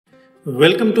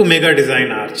Welcome to Mega Design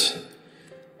Arch.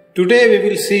 Today we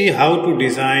will see how to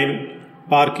design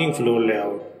parking floor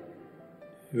layout.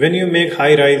 When you make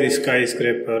high-rise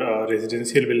skyscraper or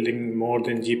residential building more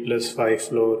than G plus 5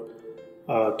 floor,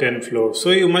 10 floors,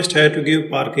 so you must have to give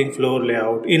parking floor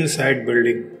layout inside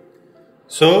building.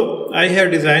 So I have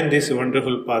designed this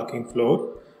wonderful parking floor.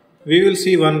 We will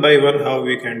see one by one how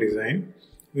we can design.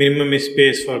 Minimum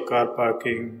space for car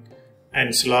parking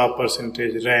and slab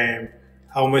percentage ramp,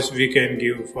 how much we can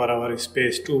give for our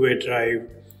space, two-way drive,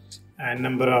 and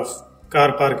number of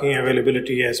car parking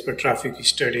availability as per traffic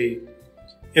study.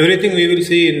 Everything we will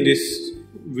see in this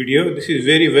video. This is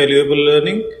very valuable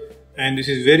learning, and this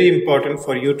is very important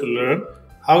for you to learn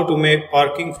how to make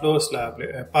parking floor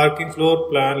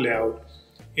plan layout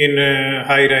in a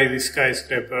high-rise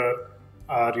skyscraper,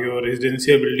 or your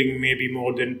residential building may be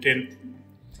more than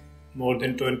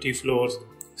 20 floors.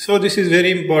 So this is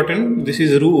very important. This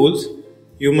is rules.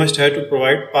 You must have to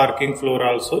provide parking floor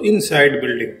also inside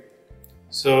building.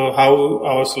 So how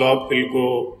our slab will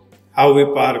go, how we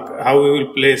park, how we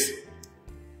will place.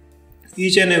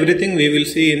 Each and everything we will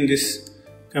see in this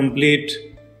complete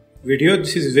video.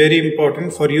 This is very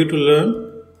important for you to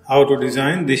learn how to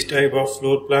design this type of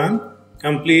floor plan,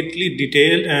 completely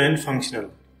detailed and functional.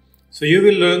 So you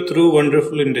will learn through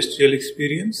wonderful industrial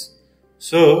experience.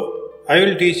 So I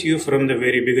will teach you from the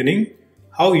very beginning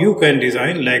how you can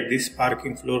design like this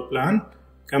parking floor plan,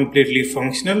 completely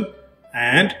functional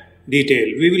and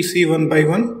detailed. We will see one by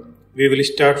one. We will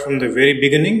start from the very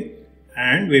beginning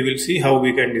and we will see how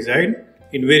we can design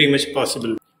in very much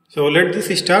possible. So let this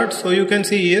start. So you can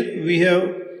see here we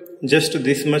have just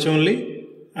this much only.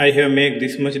 I have made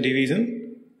this much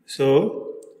division.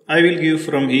 So I will give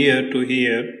from here to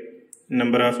here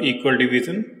number of equal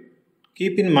division.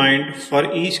 Keep in mind,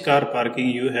 for each car parking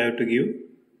you have to give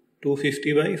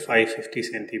 250 by 550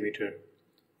 centimeter.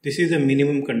 This is a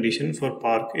minimum condition for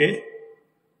park a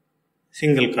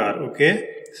single car.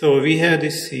 Okay, so we have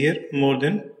this here more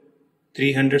than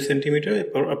 300 centimeter,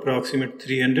 approximate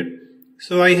 300.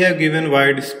 So I have given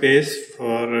wide space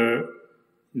for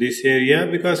this area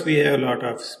because we have a lot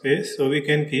of space, so we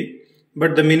can keep.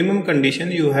 But the minimum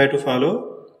condition you have to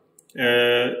follow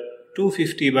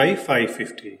 250 by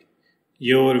 550.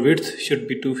 Your width should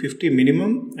be 250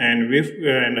 minimum and width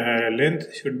and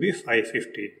length should be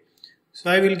 550. So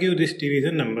I will give this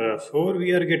division number of 4.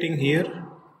 We are getting here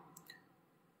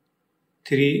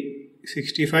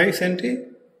 365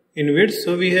 cm in width.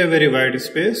 So we have very wide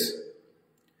space.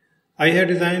 I have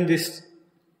designed this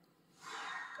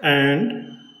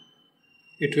and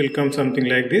it will come something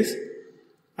like this.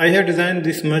 I have designed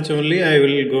this much only. I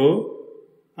will go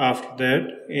after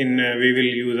that we will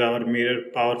use our mirror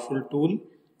powerful tool,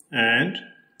 and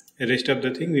the rest of the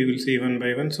thing we will see one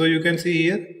by one. So you can see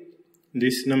here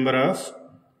this number of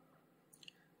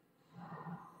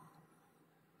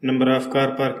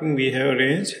car parking we have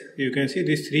arranged. You can see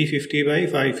this 350 by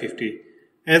 550.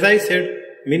 As I said,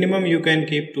 minimum you can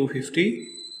keep 250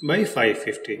 by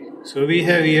 550. So we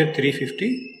have here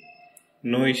 350,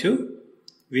 no issue.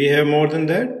 We have more than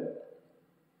that.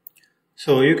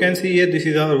 So you can see here this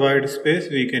is our wide space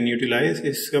we can utilize.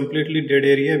 It's completely dead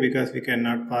area because we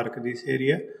cannot park this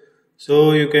area.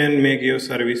 So you can make your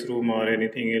service room or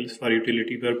anything else for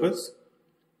utility purpose.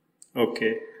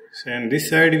 Okay, so on this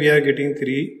side we are getting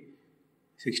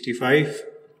 365.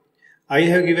 I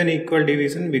have given equal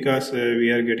division because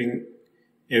we are getting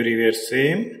everywhere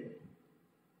same.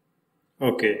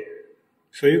 Okay,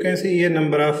 so you can see here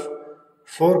number of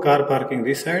 4 car parking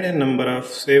this side and number of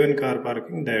 7 car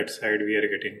parking that side we are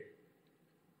getting.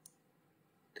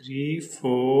 3,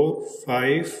 4,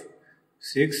 5,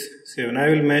 6, 7. I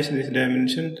will match this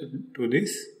dimension to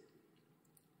this.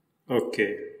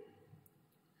 Okay.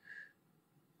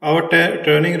 Our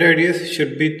turning radius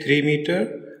should be 3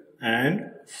 meter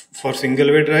and for single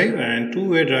way drive, and two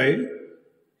way drive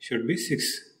should be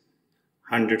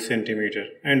 600 centimeter.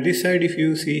 And this side if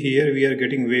you see here we are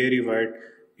getting very wide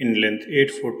in length,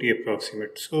 840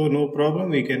 approximate. So no problem,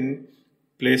 we can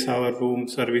place our room,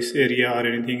 service area or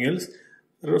anything else.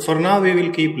 For now we will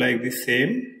keep like this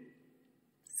same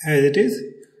as it is.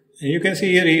 And you can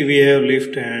see here we have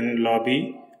lift and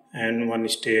lobby and 1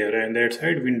 stair, and that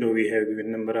side window we have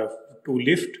given number of 2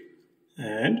 lift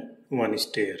and 1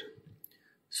 stair.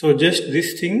 So just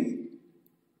this thing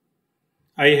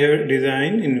I have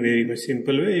designed in very much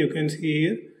simple way. You can see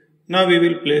here. Now we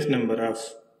will place number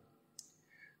of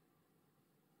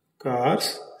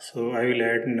cars. So I will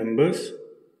add numbers.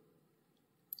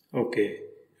 Okay.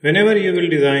 Whenever you will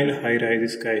design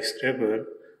high-rise skyscraper,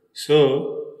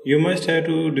 so you must have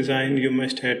to design, you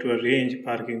must have to arrange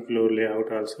parking floor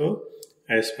layout also.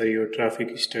 as per your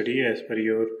traffic study, as per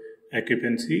your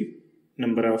occupancy,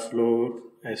 number of floor,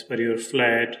 as per your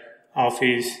flat,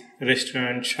 office,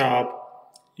 restaurant, shop.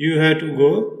 You have to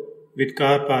go with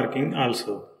car parking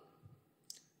also.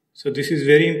 So this is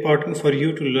very important for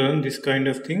you to learn this kind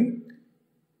of thing.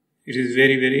 It is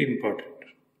very, very important.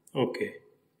 Okay.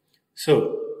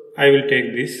 So I will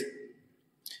take this.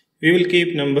 We will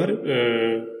keep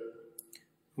number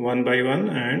one by one,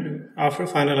 and after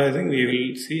finalizing we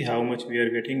will see how much we are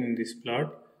getting in this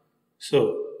plot.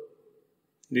 So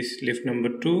this lift number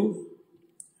 2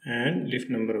 and lift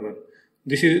number 1.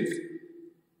 This is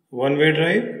one-way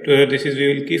drive. This is, we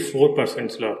will keep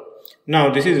 4% slab. Now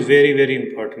this is very, very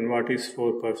important. What is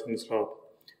 4% slab?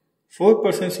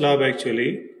 4% slab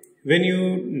actually, when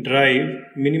you drive,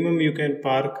 minimum you can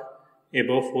park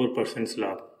above 4%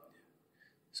 slab.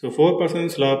 So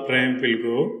 4% slab ramp will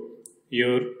go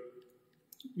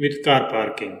with car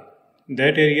parking.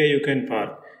 That area you can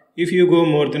park. If you go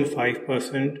more than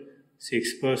 5%,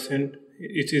 6%,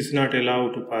 it is not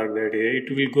allowed to park that area. It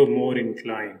will go more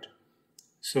inclined.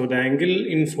 So the angle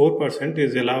in 4%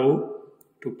 is allowed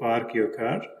to park your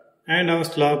car, and our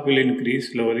slab will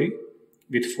increase slowly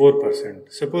with 4%.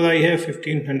 Suppose I have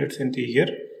 1500 cm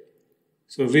here.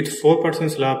 So with 4%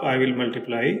 slab I will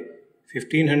multiply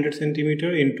 1500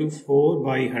 cm into 4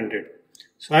 by 100.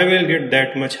 So I will get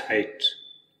that much height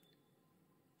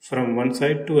from one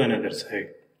side to another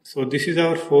side. So this is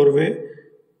our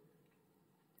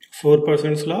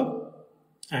 4% slab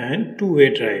and two-way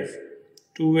drive.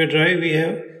 Two-way drive we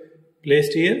have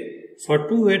placed here. For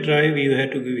two-way drive you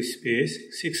have to give space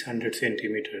 600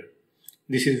 cm.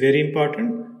 This is very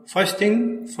important. First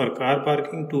thing, for car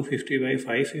parking 250 by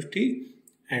 550,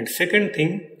 and second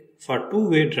thing, for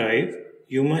two-way drive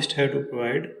you must have to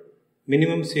provide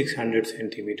minimum 600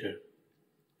 cm.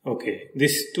 Okay,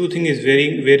 this two thing is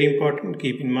very, very important.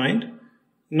 Keep in mind.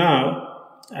 Now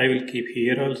I will keep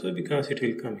here also because it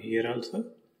will come here also.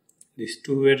 This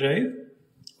two-way drive.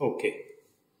 Okay,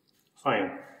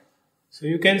 fine. So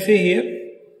you can see here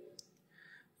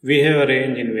we have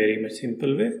arranged in very much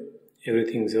simple way.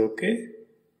 Everything is okay.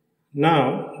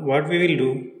 Now what we will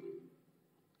do,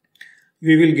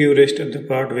 we will give rest of the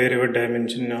part wherever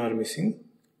dimension are missing.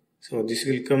 So this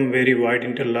will come very wide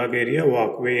interlock area,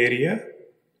 walkway area.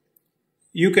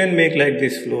 You can make like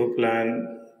this floor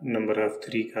plan, number of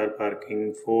 3 car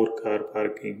parking, 4 car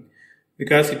parking,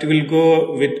 because it will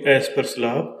go with as per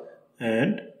slab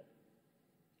and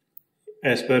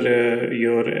as per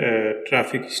your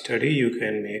traffic study you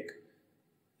can make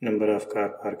number of car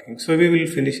parking. So we will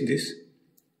finish this.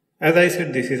 As I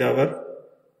said, this is our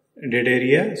dead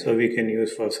area, so we can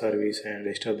use for service and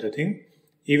rest of the thing.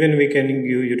 Even we can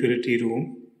give utility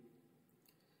room.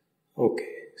 Okay,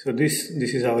 so this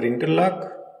is our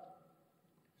interlock.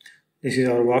 This is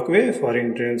our walkway for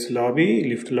entrance lobby,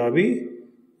 lift lobby,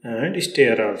 and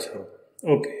stair also.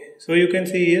 Okay, so you can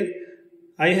see here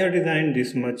I have designed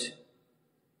this much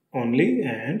only,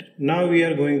 and now we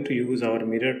are going to use our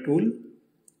mirror tool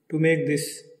to make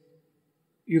this.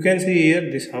 You can see here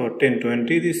this our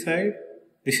 1020 this side.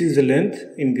 This is the length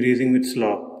increasing with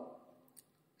slope.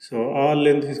 So all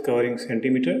length is covering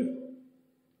centimeter.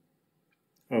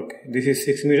 Okay, this is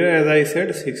 6 meter. As I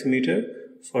said, 6 meter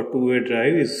for two-way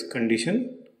drive is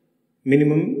condition.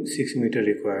 Minimum 6 meter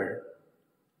required.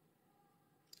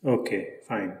 Okay,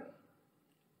 fine.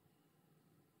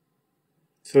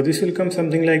 So this will come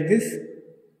something like this.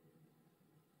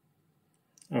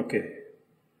 Okay.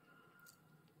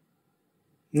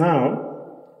 Now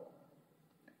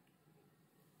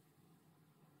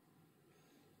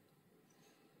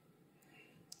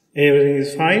everything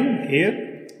is fine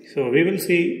here. So we will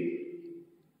see.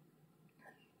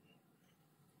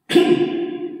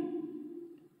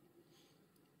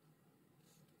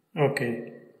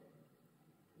 Okay.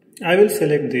 I will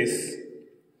select this.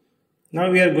 Now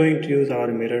we are going to use our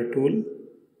mirror tool.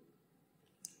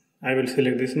 I will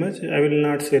select this much. I will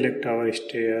not select our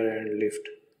stair and lift.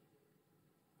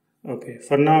 Okay,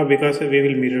 for now, because we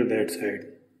will mirror that side.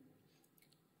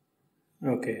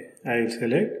 Okay, I will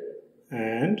select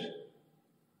and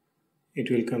it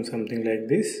will come something like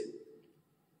this,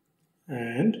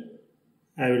 and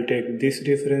I will take this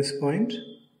reference point.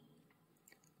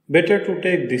 Better to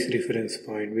take this reference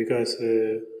point because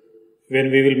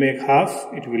when we will make half,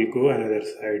 it will go another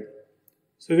side.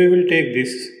 So we will take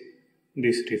this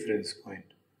reference point.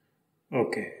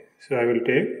 Okay, so I will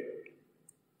take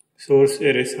source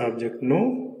erase object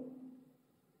no.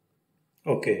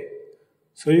 Okay,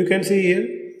 so you can see here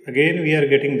again we are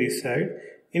getting this side.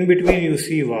 In between you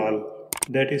see wall,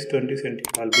 that is 20 cm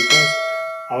wall, because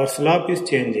our slope is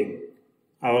changing.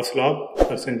 Our slope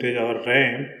percentage, our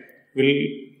ramp will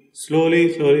slowly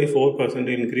 4%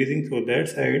 increasing, so that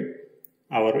side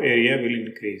our area will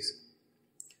increase.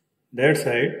 That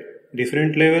side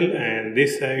different level and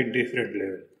this side different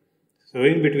level. So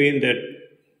in between that,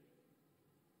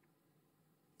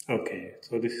 okay,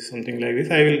 so this is something like this.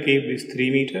 I will keep this 3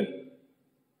 meter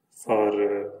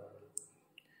for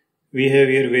we have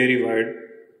here very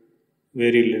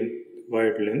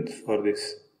wide length for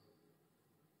this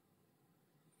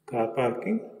car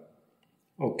parking.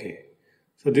 Okay,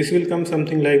 so this will come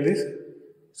something like this.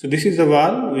 So this is the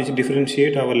wall which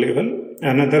differentiate our level,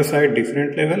 another side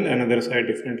different level, another side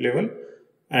different level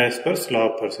as per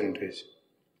slope percentage.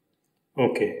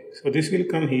 Okay, so this will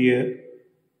come here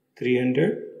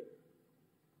 300,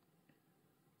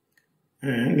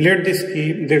 and let this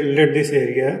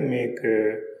area make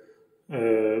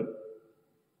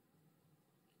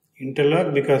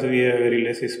interlock, because we have very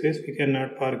less space. We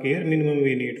cannot park here. Minimum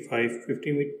we need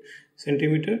 550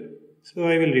 centimeter. So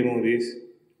I will remove this.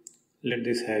 Let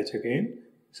this hatch again.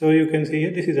 So you can see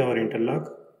here, this is our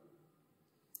interlock.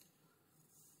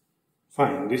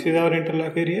 Fine, this is our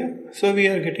interlock area. So we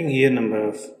are getting here number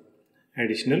of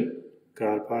additional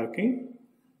car parking.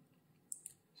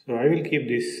 So I will keep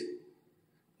this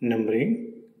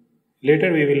numbering.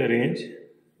 Later we will arrange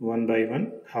one by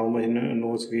one how much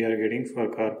nodes we are getting for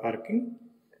car parking.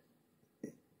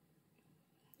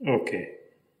 Okay.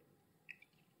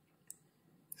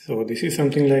 So this is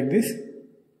something like this.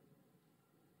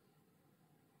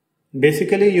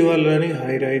 Basically, you are learning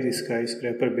high-rise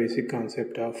skyscraper basic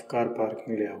concept of car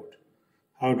parking layout.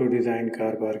 How to design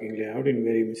car parking layout in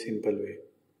very simple way.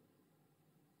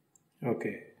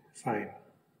 Okay, fine.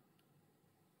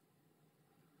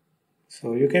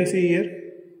 So you can see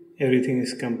here, everything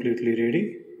is completely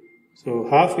ready. So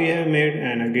half we have made,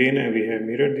 and again we have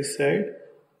mirrored this side,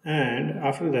 and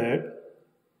after that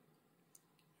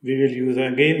we will use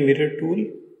again mirror tool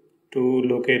to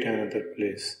locate another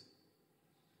place.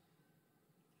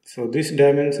 So this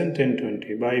dimension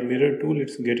 1020, by mirror tool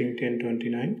it's getting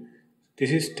 1029,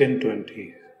 this is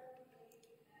 1020.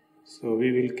 So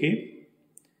we will keep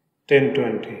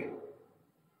 1020.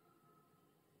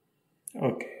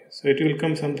 Okay, so it will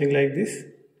come something like this.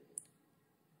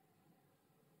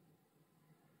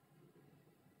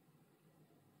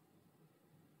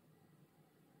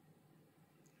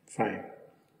 Fine.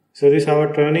 So this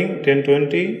our turning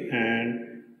 1020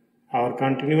 and our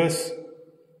continuous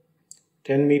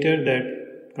 10 meter,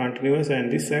 that continuous,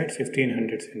 and this side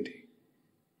 1500 centi.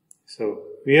 So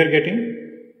we are getting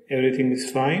everything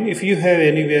is fine. If you have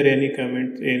anywhere any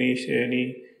comment,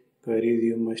 any queries,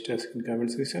 you must ask in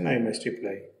comment section. I must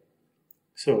reply.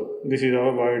 So this is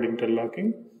our wide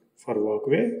interlocking for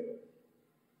walkway.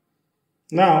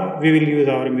 Now we will use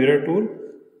our mirror tool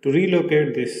to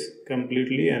relocate this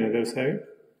completely another side.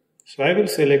 So I will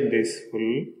select this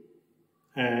full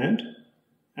and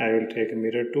I will take a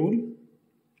mirror tool,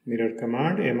 mirror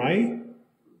command mi,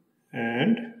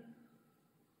 and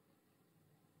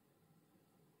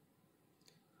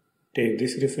take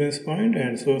this reference point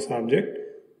and source object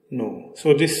no.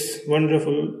 So this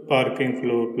wonderful parking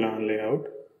floor plan layout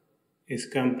is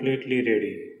completely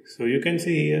ready. So you can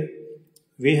see here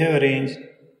we have arranged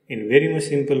in very much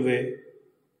simple way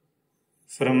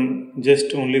from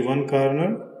just only one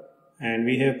corner, and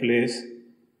we have placed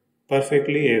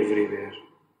perfectly everywhere.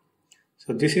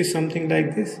 So this is something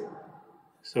like this.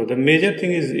 So the major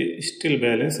thing is still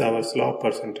balance our slope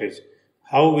percentage.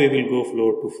 How we will go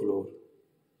floor to floor.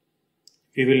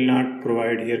 We will not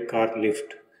provide here car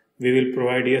lift. We will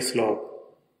provide here slope.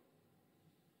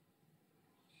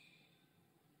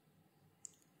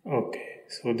 Okay,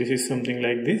 so this is something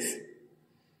like this.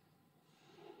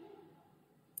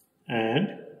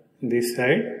 And this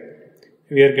side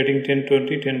we are getting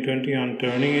 1020 on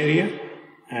turning area,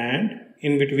 and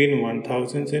in between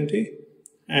 1000 centi,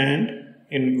 and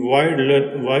in wide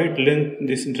length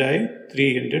this drive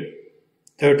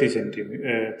 330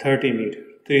 centimeter, 30 meter,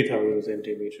 3000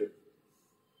 centimeter.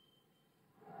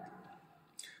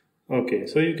 Okay,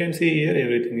 so you can see here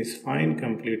everything is fine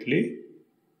completely.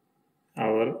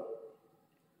 Our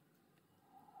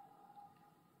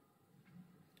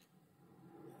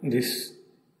this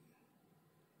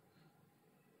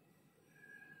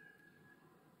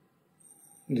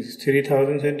is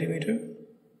 3000 centimeter.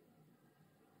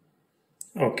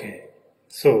 Okay,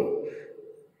 so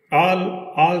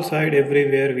all side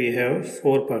everywhere we have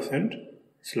 4%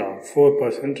 slope,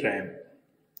 4% ramp.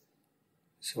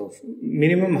 So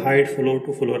minimum height, floor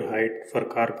to floor height for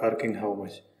car parking, how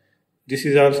much? This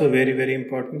is also very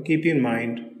important. Keep in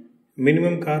mind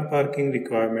minimum car parking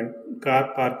requirement,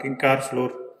 car parking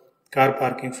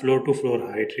floor to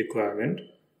floor height requirement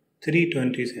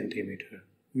 320 centimeter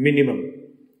minimum.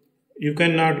 You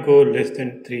cannot go less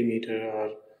than 3 meter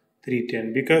or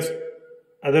 310 because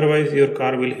otherwise your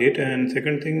car will hit. And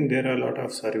second thing, there are a lot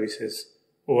of services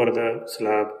over the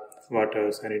slab,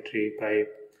 water, sanitary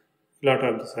pipe, lot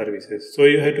of the services. So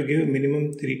you have to give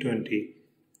minimum 320.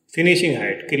 Finishing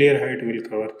height, clear height will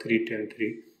cover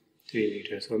 310, 3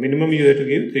 meters. So minimum you have to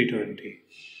give 320.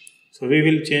 So we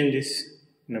will change this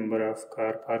number of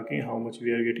car parking, how much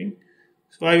we are getting.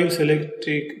 So I will select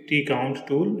T count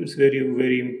tool. It's very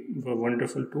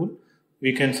wonderful tool.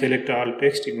 We can select all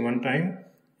text in one time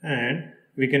and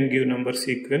we can give number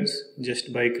sequence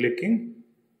just by clicking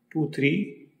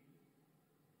 2-3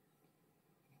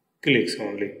 clicks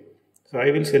only. So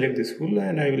I will select this full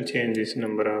and I will change this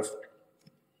number of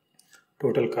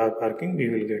total car parking we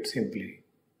will get simply.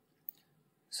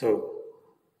 So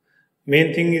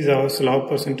main thing is our slab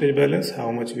percentage balance,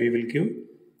 how much we will give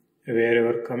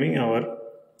wherever coming our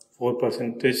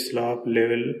 4% slab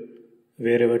level,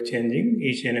 wherever changing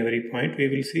each and every point we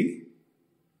will see.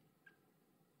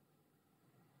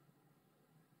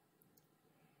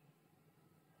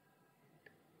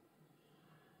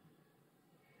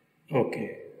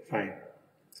 Okay, fine.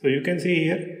 So you can see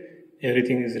here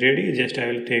everything is ready. Just I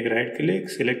will take right click,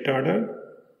 select order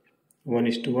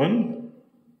 1:1,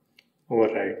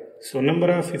 override. So number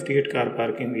of 58 car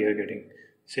parking we are getting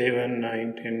 7,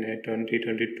 9, 10, 20,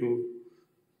 22,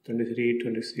 23,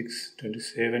 26,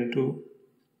 27 to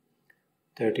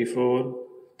 34,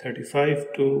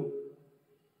 35 to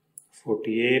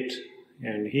 48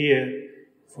 and here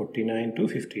 49 to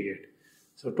 58.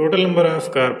 So total number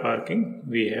of car parking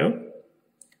we have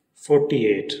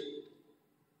 48.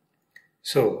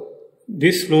 So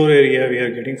this floor area we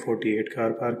are getting 48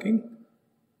 car parking.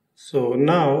 So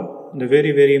now the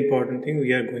very important thing,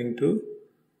 we are going to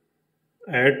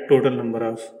add total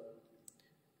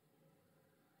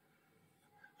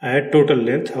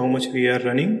length, how much we are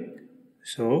running.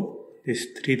 So this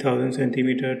 3000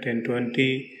 centimeter,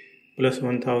 1020 plus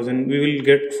 1000, we will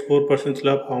get 4%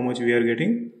 slab, how much we are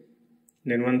getting.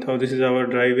 Then 1000, this is our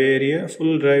driveway area,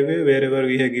 full driveway wherever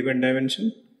we have given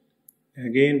dimension.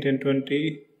 Again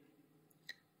 1020,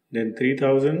 then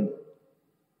 3000,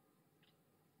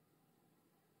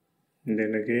 and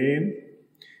then again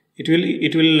it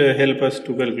will help us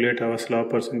to calculate our slab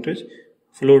percentage,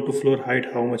 floor to floor height,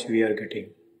 how much we are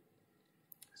getting.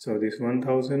 So this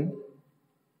 1000,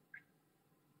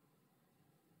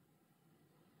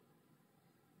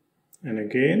 and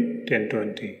again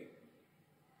 1020.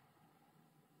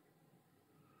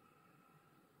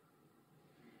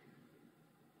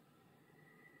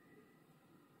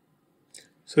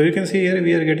 So you can see here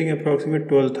we are getting approximate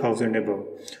 12,000 above.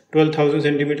 12,000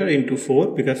 centimeter into 4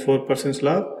 because 4%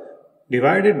 slab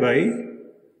divided by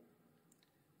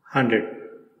 100.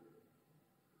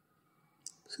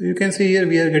 So you can see here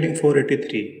we are getting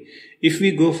 483. If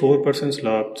we go 4%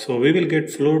 slab, so we will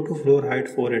get floor to floor height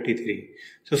 483.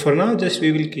 So for now just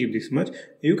we will keep this much.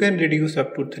 You can reduce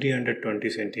up to 320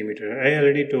 centimeter. I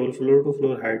already told floor to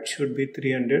floor height should be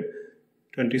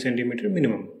 320 centimeter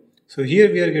minimum. So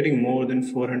here we are getting more than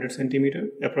 400 centimeter,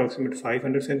 approximate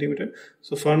 500 centimeter.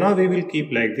 So for now we will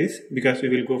keep like this because we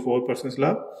will go 4%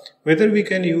 slab. Whether we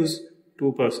can use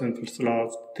 2% slab,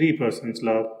 3%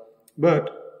 slab, but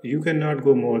you cannot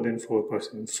go more than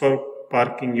 4% for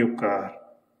parking your car.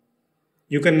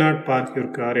 You cannot park your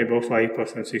car above 5%,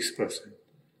 6%.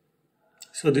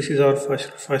 So this is our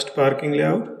first parking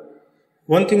layout.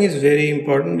 One thing is very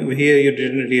important here, you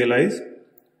didn't realize.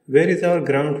 Where is our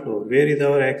ground floor? Where is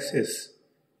our access?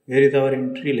 Where is our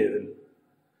entry level?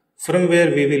 From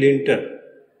where we will enter?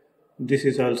 This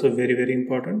is also very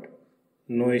important.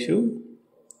 No issue.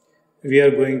 We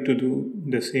are going to do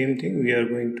the same thing. We are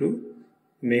going to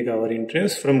make our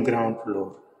entrance from ground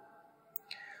floor.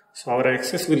 So our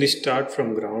access will start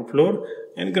from ground floor,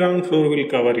 and ground floor will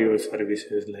cover your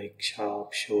services like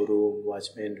shop, showroom,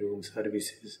 watchman room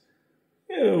services,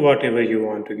 whatever you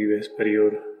want to give as per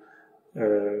your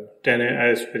tenant,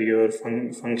 as per your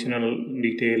functional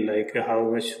detail, like how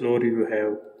much floor you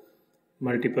have,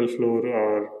 multiple floor,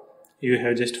 or you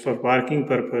have just for parking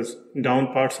purpose. Down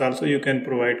parts also you can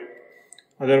provide.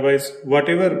 Otherwise,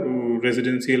 whatever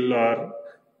residential or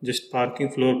just parking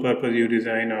floor purpose you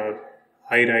design, or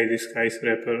high-rise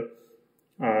skyscraper,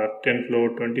 or 10 floor,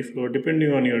 20 floor,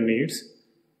 depending on your needs.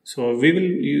 So we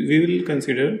will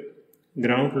consider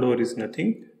ground floor is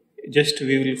nothing. Just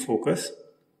we will focus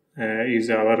is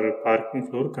our parking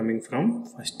floor coming from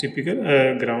first typical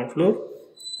ground floor,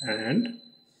 and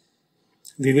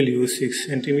we will use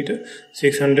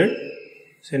 600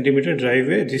 centimeter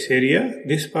driveway, this area,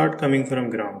 this part coming from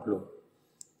ground floor.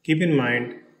 Keep in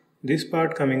mind this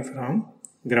part coming from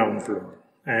ground floor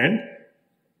and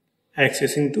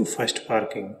accessing to first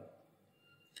parking.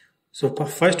 So for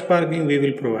first parking we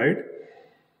will provide,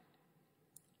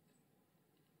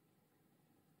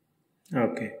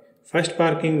 first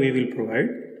parking we will provide,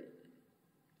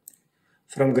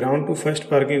 from ground to first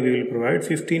parking we will provide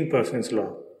 15%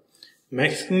 slope.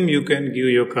 Maximum you can give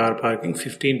your car parking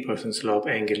 15% slope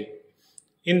angle.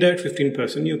 In that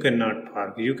 15% you cannot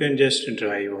park, you can just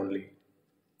drive only.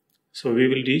 So we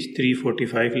will reach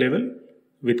 345 level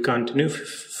with continuous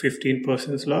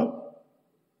 15% slope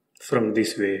from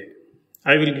this way.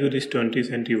 I will give this 20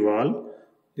 cm wall,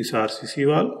 this RCC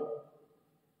wall.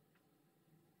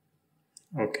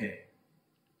 Okay.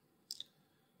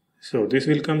 So this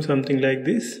will come something like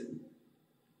this.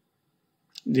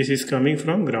 This is coming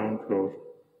from ground floor.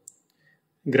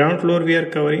 Ground floor we are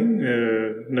covering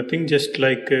nothing, just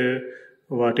like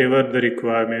whatever the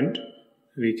requirement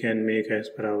we can make as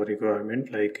per our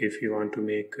requirement. Like if you want to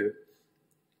make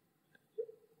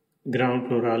ground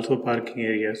floor also parking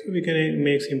area, so we can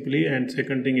make simply. And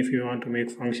second thing, if you want to make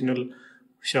functional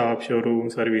shop, showroom,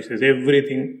 services,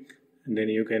 everything, then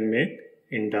you can make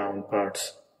in down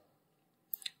parts.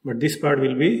 But this part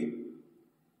will be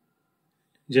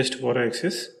just for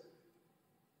access,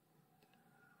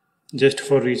 just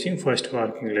for reaching first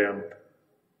parking layout.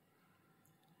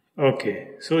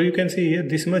 Okay, so you can see here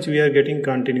this much we are getting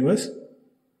continuous.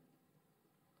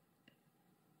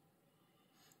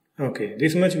 Okay,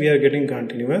 this much we are getting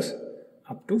continuous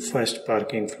up to first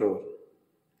parking floor.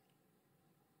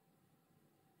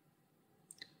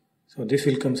 So this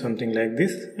will come something like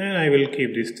this, and I will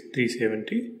keep this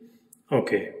 370.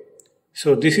 Okay,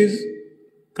 so this is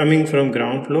coming from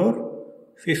ground floor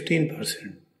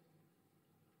 15%.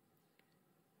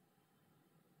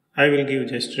 I will give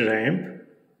just a ramp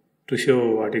to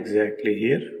show what exactly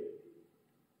here.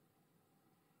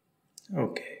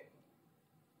 Okay.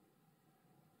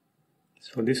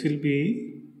 So this will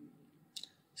be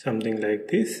something like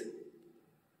this.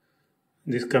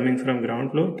 This coming from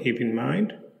ground floor, keep in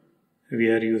mind we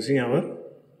are using our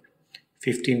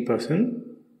 15%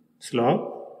 slope.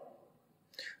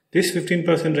 This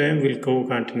 15% ramp will go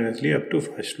continuously up to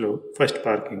first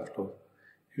parking floor.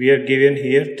 We are given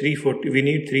here 340, we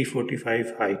need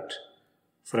 345 height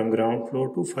from ground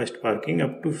floor to first parking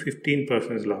up to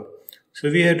 15% slope. So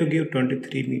we have to give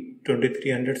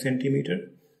 2300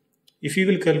 centimeter. If you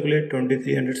will calculate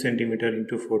 2300 centimeter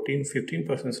into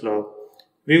 15% slope,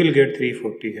 we will get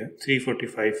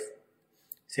 345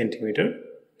 centimeter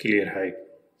clear height.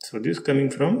 So this coming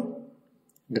from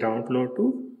ground floor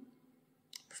to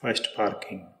first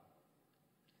parking.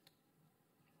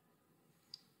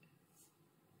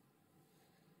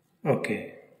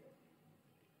 Okay.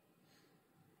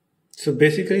 So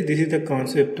basically this is the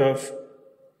concept of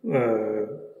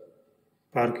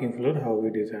parking floor, how we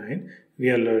design. We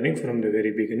are learning from the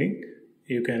very beginning.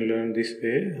 You can learn this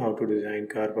way how to design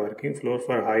car parking floor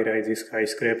for high-rise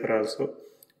skyscraper also.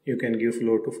 You can give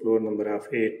floor to floor number of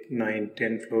 8, 9,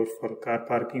 10 floors for car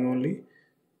parking only,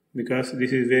 because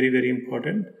this is very, very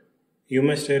important. You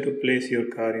must have to place your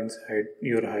car inside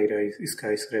your high-rise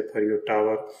skyscraper, your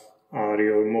tower, or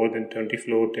your more than 20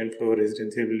 floor, 10 floor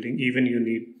residential building. Even you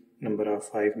need number of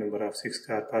 5, number of 6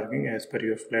 car parking as per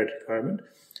your flat requirement.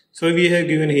 So we have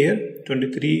given here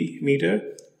 23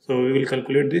 meter. So we will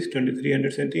calculate this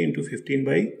 2300 centi into 15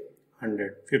 by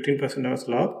 100, 15% of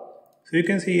slope. So you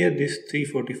can see here this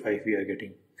 345 we are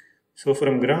getting. So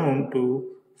from ground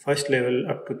to first level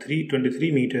up to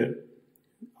 323 meter,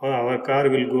 our car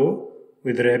will go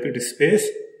with rapid space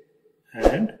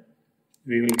and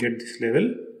we will get this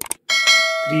level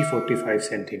 345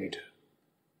 centimeter.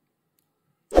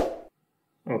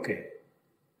 Okay.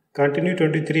 Continue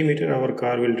 23 meter, our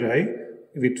car will drive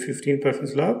with 15%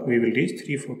 slope. We will reach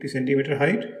 340 centimeter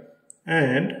height,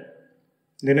 and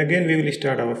then again we will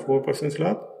start our 4%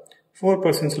 slope.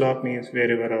 4% slope means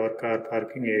wherever our car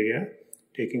parking area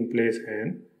taking place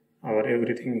and our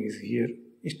everything is here,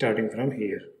 starting from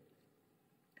here.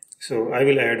 So I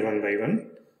will add one by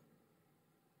one.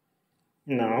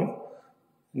 Now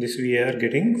this we are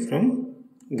getting from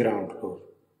ground floor.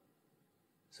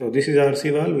 So this is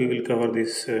RC wall. We will cover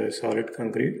this solid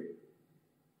concrete.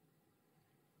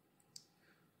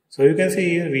 So you can see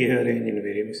here we have arranged in a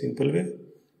very simple way,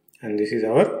 and this is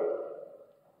our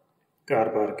car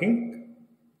parking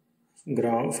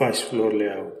ground first floor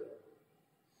layout.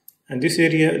 And this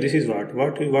area, this is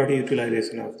what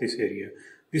utilization of this area.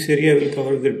 This area will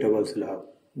cover with double slab.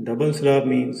 Double slab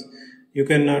means you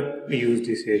cannot use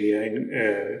this area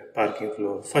in parking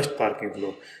floor, first parking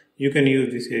floor. You can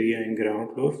use this area in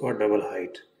ground floor for double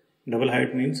height. Double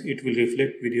height means it will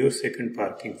reflect with your second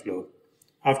parking floor.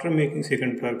 After making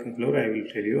second parking floor, I will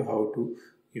tell you how to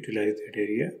utilize that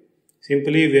area.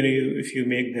 Simply, if you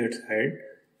make that side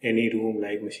any room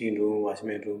like machine room,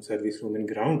 watchman room, service room in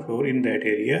ground floor in that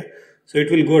area, so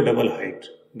it will go double height.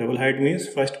 Double height means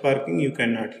first parking you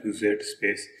cannot use that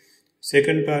space.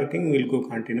 Second parking will go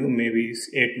continue, maybe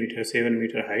 8 meter, 7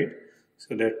 meter height.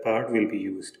 So that part will be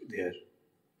used there.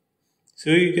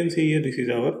 So you can see here, this is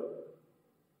our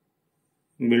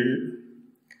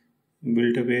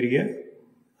built up area.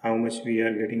 How much we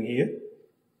are getting here.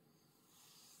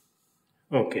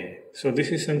 Okay, so this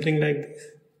is something like this.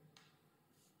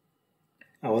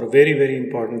 Our very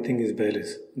important thing is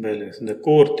balance, the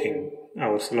core thing,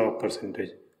 our slope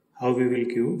percentage. How we will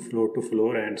give floor to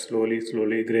floor and slowly,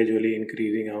 gradually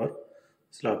increasing our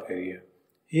slope area.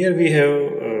 Here we have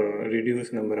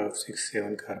reduced number of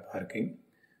 6-7 car parking.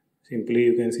 Simply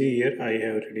you can see here I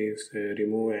have reduced,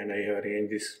 remove, and I have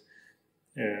arranged this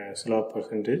slope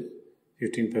percentage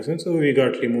 15%. So we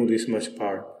got remove this much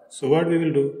part. So what we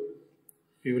will do?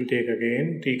 We will take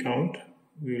again T count.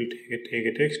 We will take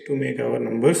a text to make our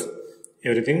numbers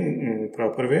everything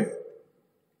proper way.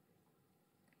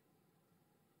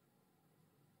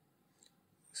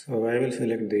 So I will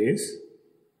select this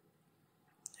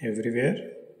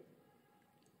everywhere.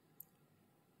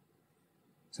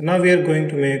 So now we are going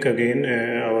to make again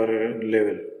our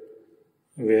level,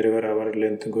 wherever our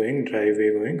length going,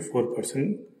 driveway going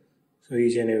 4%. So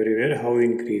each and everywhere how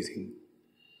increasing.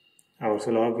 Our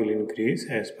slope will increase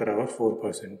as per our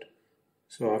 4%.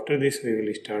 So after this we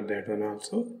will start that one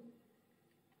also.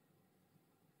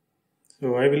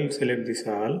 So I will select this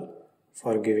all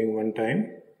for giving one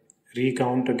time.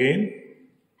 Recount again.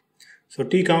 So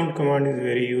T count command is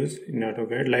very used in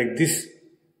AutoCAD. Like this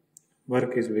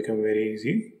work is become very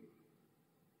easy.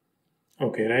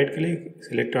 Okay, right click,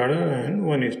 select order, and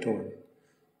 1:1.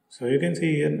 So you can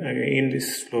see here in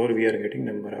this floor we are getting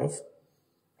number of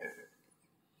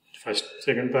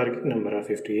second parking number of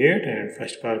 58, and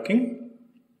first parking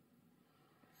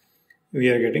we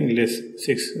are getting less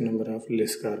 6 number of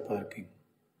less car parking.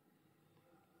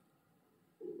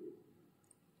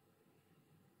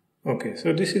 Okay,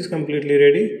 so this is completely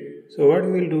ready. So what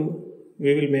we will do,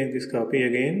 we will make this copy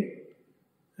again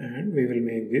and we will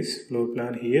make this floor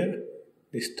plan here,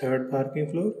 this third parking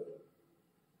floor.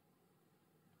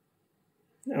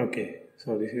 Okay,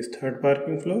 so this is third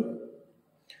parking floor.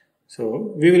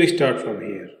 So we will start from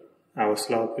here. Our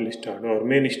slope will start, or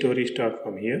main story start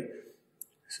from here.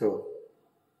 So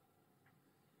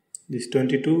this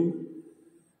 20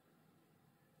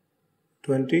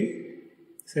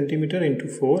 centimeter into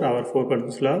 4, our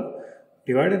 4% slope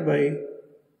divided by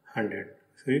 100.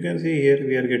 So you can see here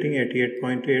we are getting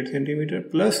 88.8 centimeter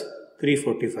plus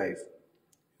 345.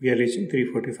 We are reaching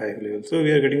 345 level. So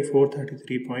we are getting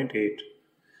 433.8.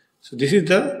 So this is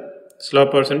the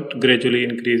slope percent gradually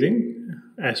increasing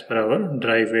as per our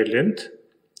driveway length.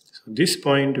 So this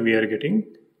point we are getting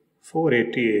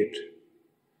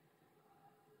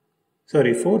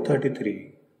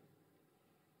 433.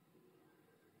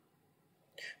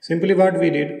 Simply what we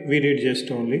did just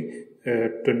only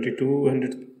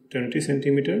 2220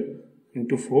 centimeter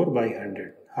into 4 by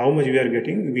 100. How much we are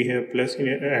getting? We have plus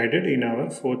added in our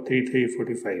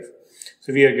 43345.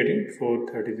 So we are getting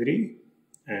 433,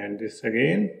 and this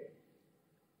again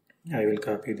I will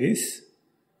copy this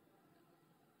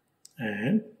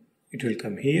and it will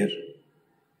come here.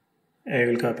 I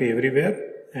will copy everywhere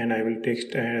and I will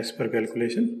text as per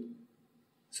calculation.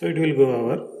 So it will go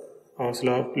our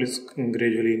slope is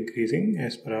gradually increasing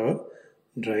as per our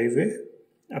driveway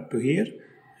up to here,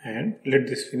 and let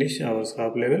this finish our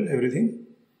slope level everything.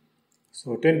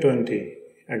 So 1020,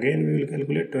 again we will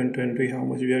calculate 1020 how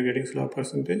much we are getting slope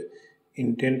percentage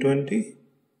in 1020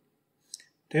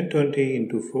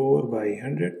 into 4 by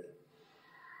 100.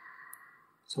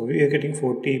 So we are getting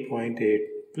 40.8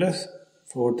 plus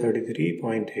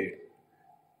 433.8.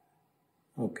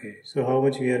 Okay, so how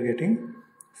much we are getting?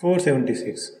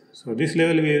 476. So this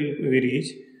level we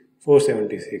reach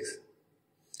 476.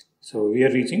 So we are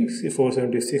reaching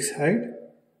 476 height.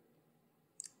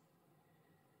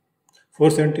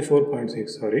 474.6,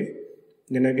 sorry.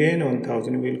 Then again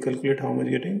 1000 we will calculate how much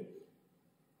getting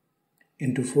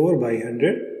into 4 by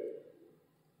 100.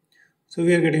 So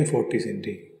we are getting 40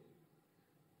 centi.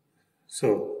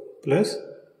 So plus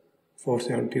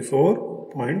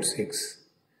 474.6.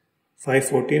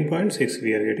 514.6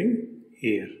 we are getting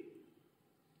here.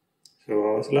 So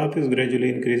our slope is gradually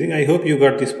increasing. I hope you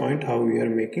got this point, how we are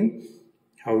making,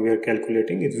 how we are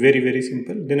calculating. It's very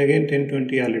simple. Then again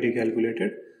 1020 already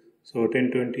calculated. So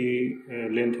 1020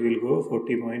 length will go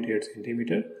 40.8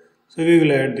 centimeter. So we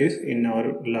will add this in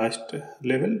our last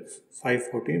level,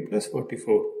 514 plus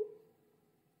 44,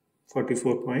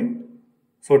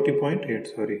 40.8,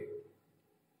 sorry.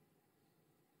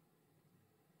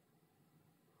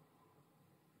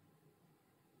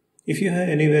 If you have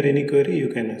anywhere any query, you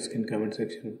can ask in comment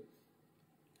section.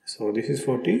 So this is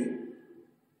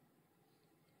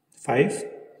 45,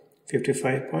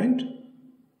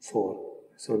 55.4.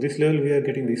 So this level we are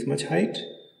getting this much height,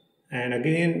 and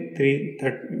again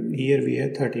here we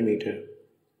have 30 meter.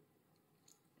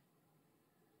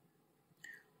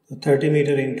 So 30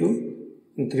 meter into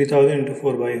 3000 into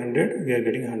 4 by 100, we are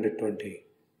getting 120.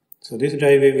 So this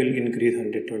driveway will increase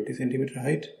 120 centimeter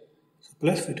height. So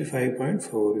plus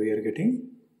 55.4, we are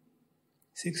getting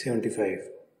 675.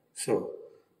 So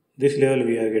this level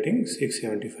we are getting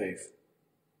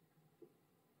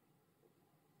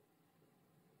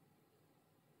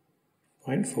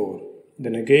 675.4.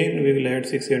 Then again we will add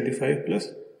 675 plus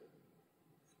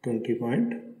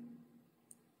 20.40.8.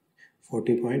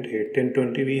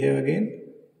 1020 we have again.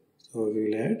 So we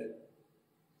will add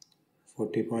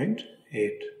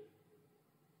 40.8.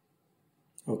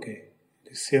 Okay.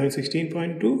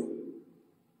 716.2.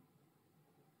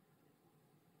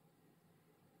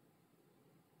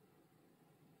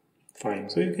 Fine.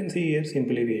 So you can see here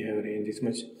simply we have range this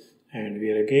much, and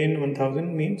we are again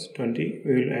 1000 means 20.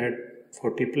 We will add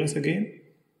 40 plus again.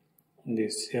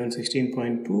 This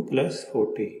 716.2 plus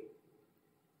 40.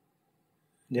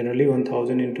 Generally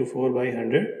 1000 into 4 by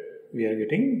 100, we are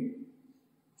getting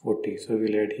 40. So we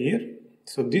will add here.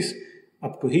 So this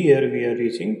up to here we are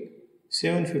reaching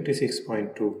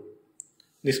 756.2.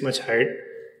 This much height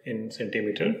in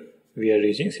centimeter, we are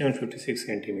reaching 756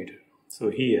 centimeter. So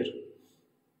here.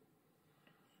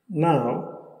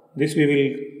 Now this we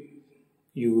will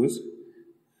use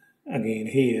again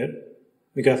here,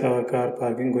 because our car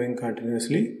parking going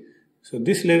continuously. So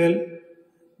this level,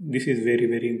 this is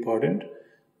very important.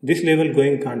 This level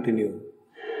going continue.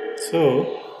 So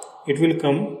it will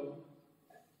come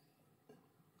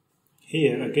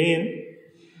here again.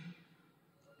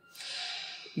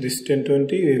 This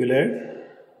 1020 we will add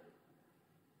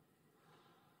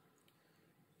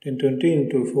 1020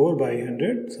 into 4 by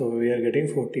 100, so we are getting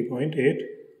 40.8.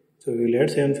 So we will add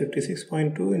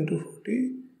 756.2 into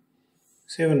 40,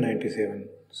 797.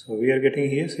 So we are getting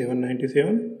here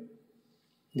 797.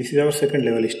 This is our second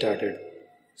level started.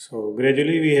 So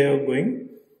gradually we have going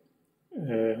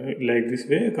like this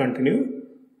way, continue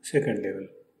second level.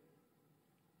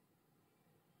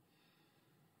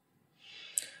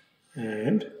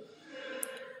 And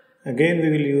again we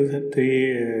will use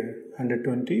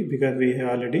 320 because we have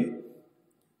already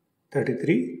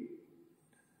 30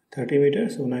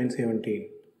 meters, so 917.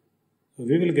 So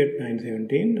we will get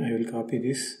 917. I will copy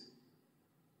this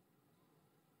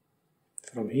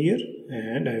from here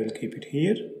and I will keep it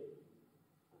here.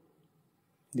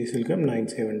 This will come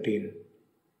 917.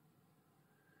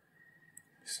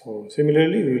 So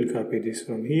similarly we will copy this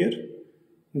from here.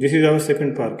 This is our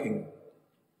second parking.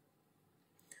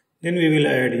 Then we will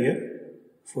add here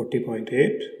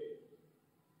 40.8.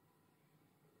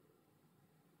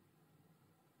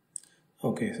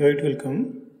 Okay, so it will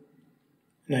come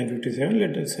 957.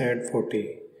 Let us add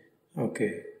 40.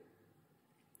 Okay.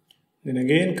 Then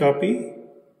again copy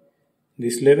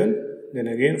this level. Then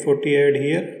again 40 add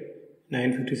here.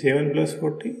 957 plus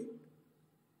 40.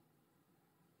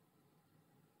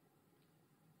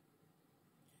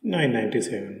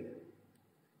 997.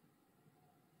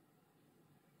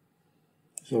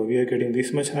 So we are getting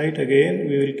this much height again.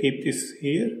 We will keep this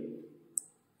here.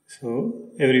 So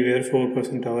everywhere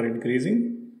 4% tower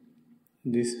increasing.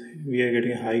 This we are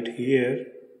getting height here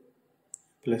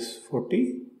plus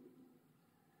 40.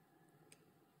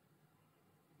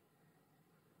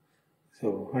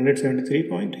 So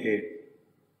 173.8.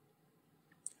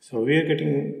 So we are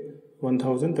getting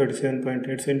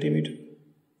 1037.8 centimeter.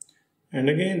 And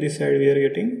again this side we are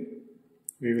getting,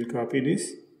 we will copy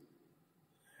this,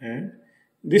 and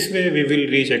this way we will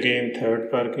reach again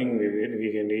third parking, we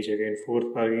can reach again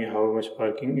fourth parking. How much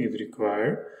parking is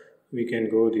required, we can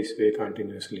go this way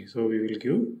continuously. So we will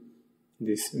give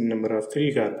this number of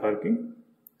 3 car parking.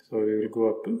 So we will go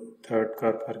up to third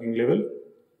car parking level.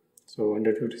 So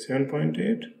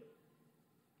 157.8.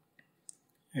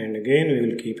 And again we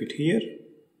will keep it here.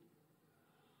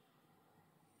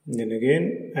 Then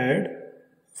again add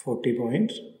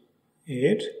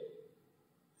 40.8.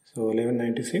 So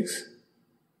 1196.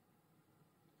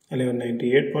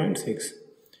 1198.6.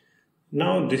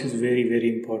 Now this is very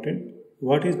important.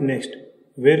 What is next?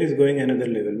 Where is going another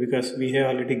level? Because we have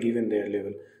already given their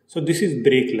level. So this is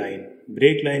break line.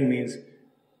 Break line means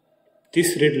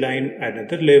this red line,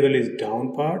 another level is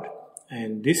down part,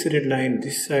 and this red line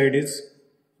this side is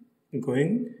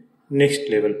going next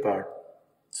level part.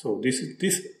 So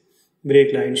this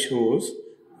break line shows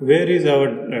where is our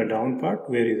down part,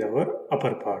 where is our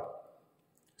upper part.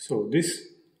 So this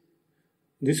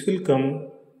will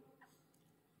come,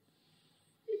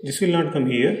 this will not come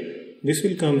here, this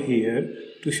will come here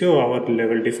to show our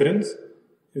level difference.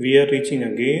 We are reaching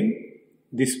again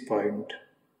this point.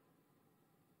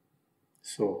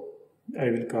 So I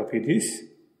will copy this.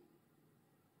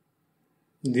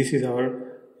 This is our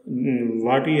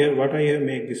what I have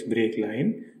made this break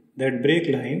line. That break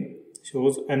line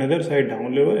shows another side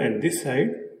down level and this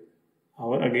side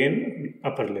our again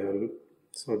upper level.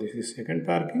 So this is second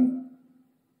parking,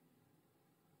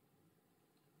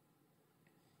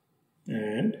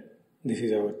 and this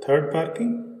is our third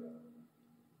parking.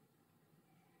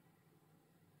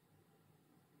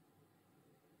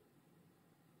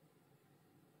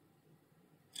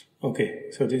 Okay,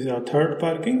 so this is our third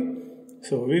parking.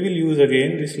 So we will use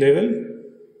again this level.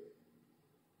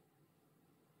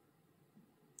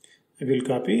 I will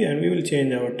copy and we will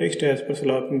change our text as per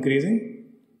slope increasing.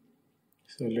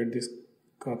 So let this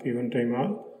copy one time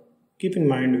all. Keep in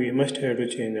mind we must have to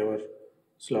change our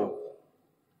slope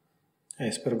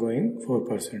as per going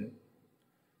 4%.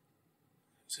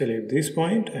 Select this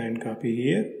point and copy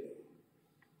here.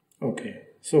 Okay,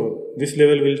 so this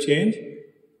level will change.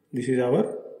 This is our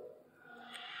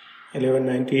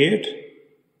 1198.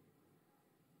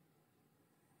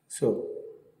 So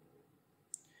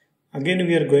again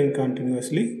we are going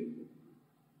continuously.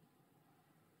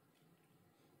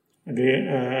 Again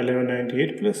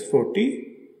 1198 plus 40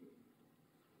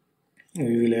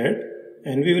 we will add,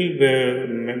 and we will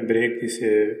break this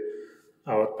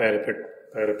our parapet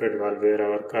wall where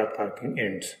our car parking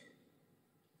ends.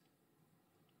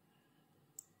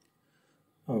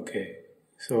 Okay,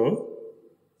 so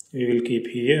we will keep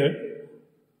here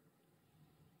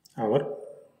our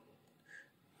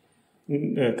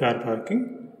car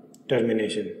parking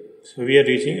termination. So we are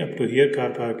reaching up to here.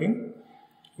 Car parking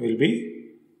will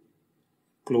be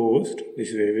closed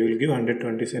this way. We will give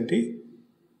 120 cm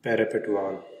parapet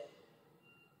wall.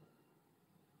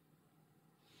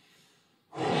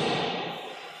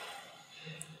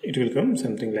 It will come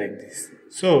something like this.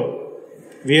 So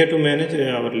we have to manage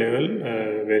our level,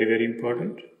 very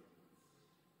important.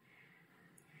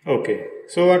 Okay,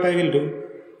 so what I will do,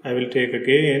 I will take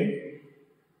again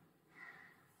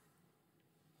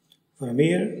from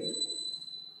here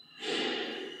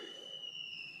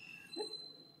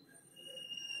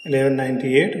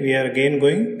 $11.98. We are again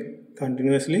going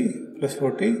continuously plus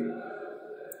 40.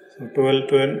 So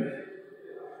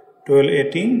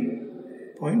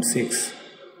 1218.6.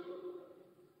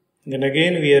 Then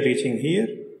again we are reaching here.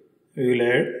 We will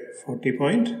add 40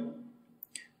 point.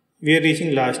 We are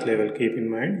reaching last level. Keep in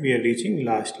mind we are reaching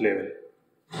last level.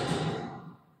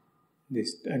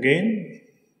 This again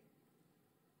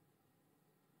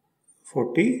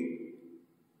 40.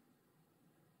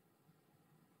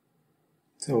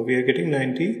 So we are getting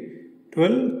 90,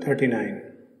 12, 39.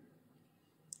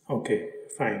 Okay,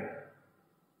 fine.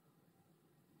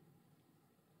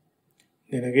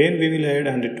 Then again we will add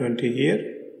 120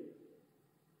 here.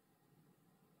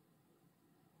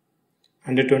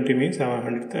 120 means our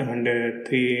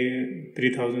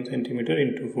 3000 centimeter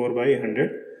into 4 by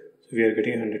 100. So we are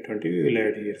getting 120. We will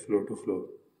add here floor to floor.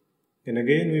 Then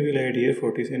again we will add here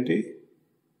 40 centi.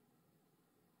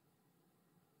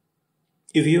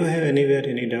 If you have anywhere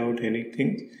any doubt,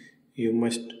 anything, you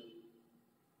must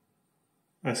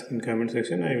ask in comment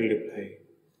section. I will reply.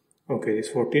 Okay, this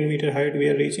 14 meter height we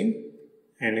are reaching,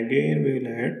 and again we will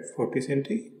add 40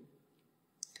 centi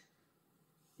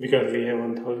because we have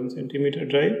 1000 centimeter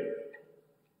drive.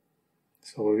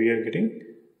 So we are getting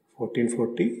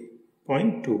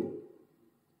 1440.2.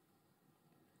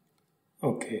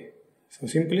 Okay, so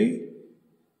simply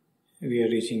we are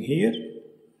reaching here.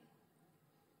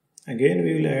 Again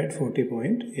we will add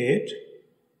 40.8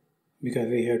 because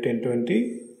we have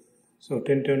 1020. So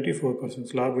 1020 4%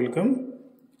 slope will come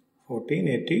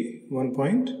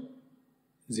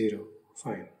 1481.0.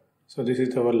 Fine. So this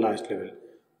is our last level.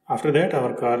 After that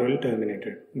our car will terminate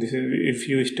it. This is, if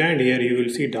you stand here you will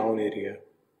see down area.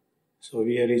 So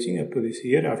we are reaching up to this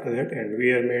here. After that, and we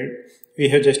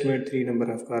have just made 3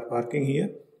 number of car parking here,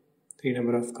 3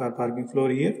 number of car parking floor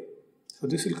here. So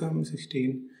this will come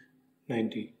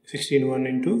 1690, 16.1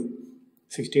 into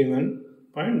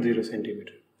 16.1.0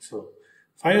 centimeter. So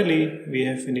finally we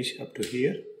have finished up to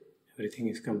here. Everything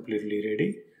is completely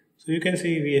ready. So you can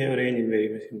see we have arranged in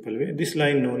very simple way. This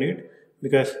line no need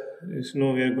because there is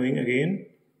nowhere going again.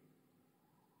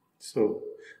 So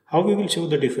how we will show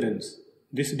the difference?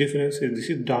 this difference is, this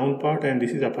is down part and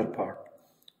this is upper part.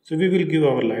 So we will give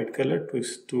our light color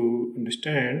to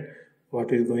understand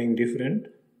what is going different,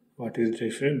 what is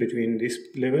different between this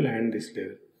level and this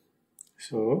level.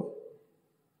 So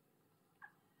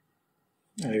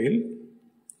I will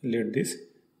let this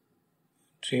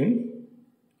trim.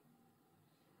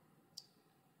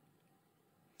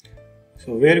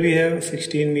 So where we have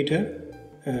 16 meter,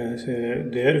 so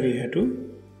there we have to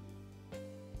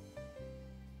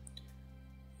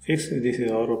fix. This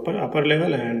is our upper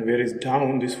level, and where is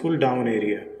down, this full down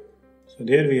area. So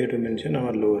there we have to mention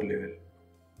our lower level.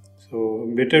 So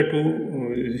better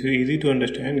to, this is easy to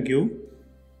understand, give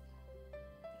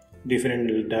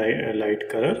different light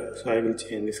color. So I will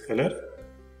change this color.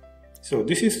 So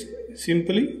this is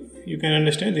simply, you can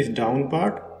understand this down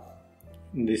part,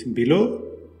 this below,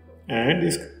 and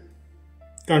this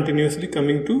continuously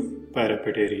coming to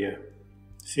parapet area,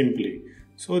 simply.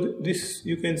 So this,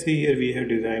 you can see here we have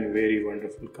designed very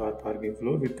wonderful car parking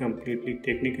floor with completely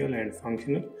technical and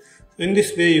functional. So in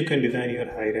this way you can design your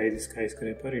high-rise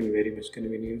skyscraper in very much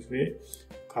convenient way.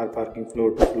 Car parking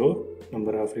floor to floor,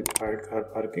 number of required car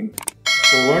parking.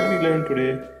 So what we learned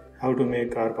today, how to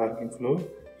make car parking floor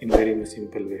in very much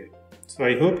simple way. So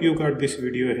I hope you got this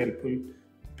video helpful.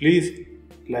 Please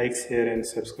like, share and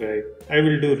subscribe. I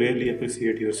will really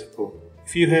appreciate your support.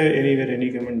 If you have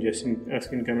any comment, just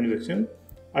ask in comment section.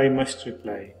 I must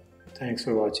reply. Thanks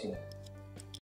for watching.